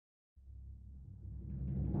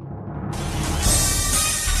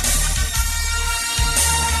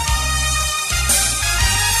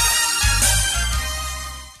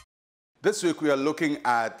This week we are looking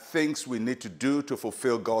at things we need to do to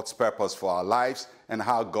fulfill God's purpose for our lives and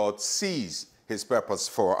how God sees his purpose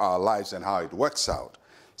for our lives and how it works out.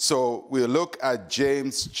 So we'll look at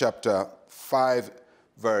James chapter 5,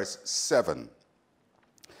 verse 7.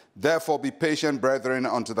 Therefore be patient, brethren,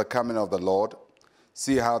 unto the coming of the Lord.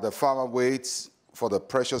 See how the farmer waits for the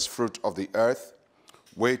precious fruit of the earth,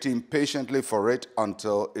 waiting patiently for it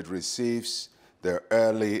until it receives the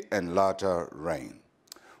early and latter rain.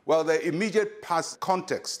 Well, the immediate past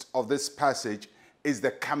context of this passage is the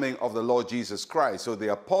coming of the Lord Jesus Christ. So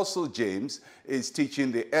the Apostle James is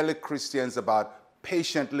teaching the early Christians about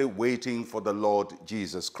patiently waiting for the Lord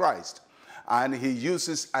Jesus Christ. And he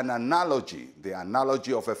uses an analogy, the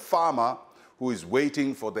analogy of a farmer who is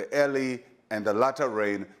waiting for the early and the latter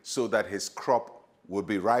rain so that his crop will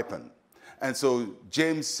be ripened. And so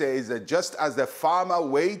James says that just as the farmer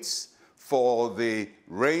waits for the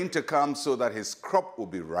rain to come so that his crop will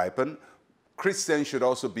be ripened, Christians should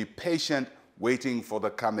also be patient, waiting for the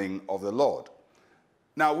coming of the Lord.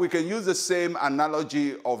 Now, we can use the same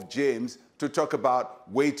analogy of James to talk about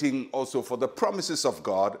waiting also for the promises of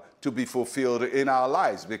God to be fulfilled in our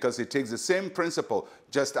lives, because it takes the same principle.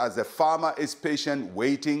 Just as the farmer is patient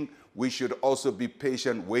waiting, we should also be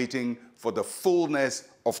patient waiting for the fullness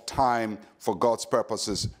of time for God's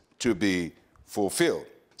purposes to be fulfilled.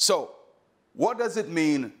 So, what does it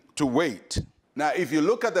mean to wait? Now, if you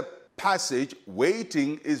look at the passage,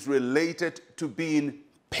 waiting is related to being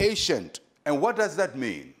patient. And what does that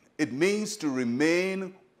mean? It means to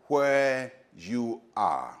remain where you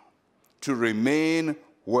are. To remain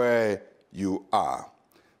where you are.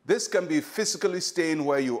 This can be physically staying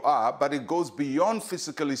where you are, but it goes beyond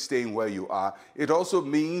physically staying where you are. It also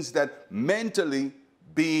means that mentally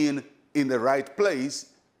being in the right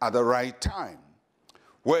place at the right time.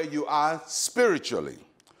 Where you are spiritually.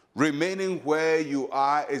 Remaining where you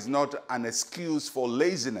are is not an excuse for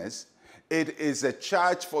laziness. It is a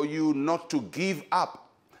charge for you not to give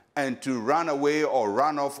up and to run away or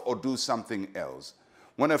run off or do something else.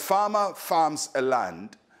 When a farmer farms a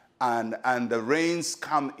land and the rains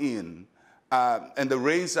come in and the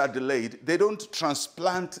rains are delayed, they don't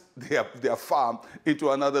transplant their farm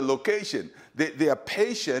into another location. They are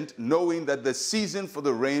patient, knowing that the season for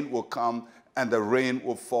the rain will come and the rain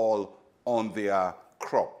will fall on their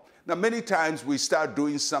crop. Now, many times we start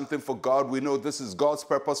doing something for God. We know this is God's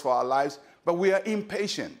purpose for our lives, but we are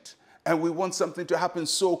impatient and we want something to happen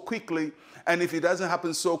so quickly. And if it doesn't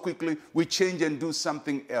happen so quickly, we change and do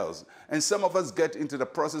something else. And some of us get into the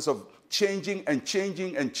process of changing and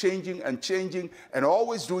changing and changing and changing and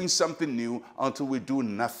always doing something new until we do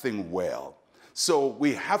nothing well. So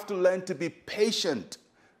we have to learn to be patient.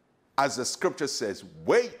 As the scripture says,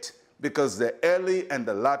 wait, because the early and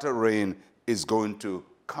the latter rain is going to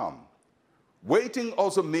come. Waiting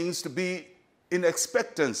also means to be in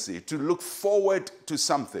expectancy, to look forward to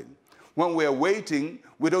something. When we're waiting,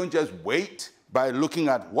 we don't just wait by looking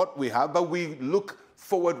at what we have, but we look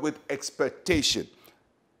forward with expectation.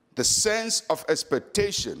 The sense of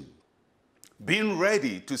expectation, being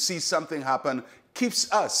ready to see something happen,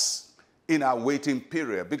 keeps us in our waiting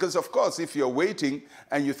period. Because of course, if you're waiting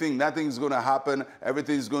and you think nothing's going to happen,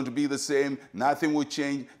 everything is going to be the same, nothing will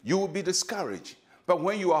change, you will be discouraged. But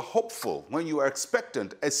when you are hopeful, when you are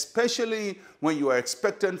expectant, especially when you are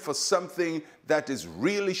expectant for something that is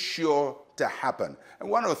really sure to happen. And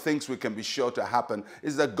one of the things we can be sure to happen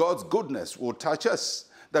is that God's goodness will touch us,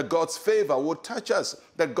 that God's favor will touch us,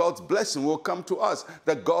 that God's blessing will come to us,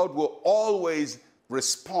 that God will always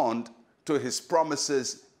respond to his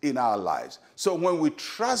promises in our lives. So when we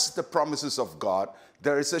trust the promises of God,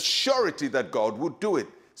 there is a surety that God will do it.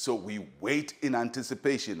 So we wait in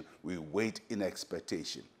anticipation. We wait in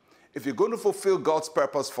expectation. If you're going to fulfill God's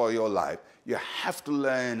purpose for your life, you have to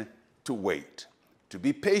learn to wait, to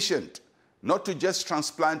be patient, not to just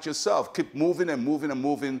transplant yourself, keep moving and moving and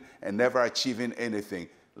moving and never achieving anything.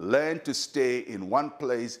 Learn to stay in one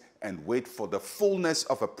place and wait for the fullness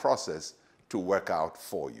of a process to work out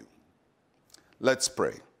for you. Let's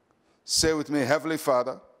pray. Say with me, Heavenly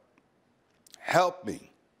Father, help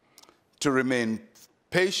me to remain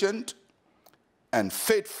patient and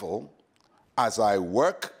faithful as I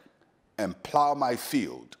work and plow my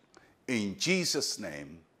field. In Jesus'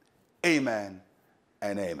 name, amen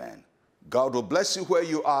and amen. God will bless you where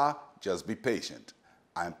you are. Just be patient.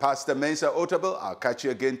 I'm Pastor Mensa Otabil. I'll catch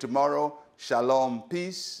you again tomorrow. Shalom,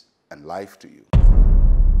 peace, and life to you.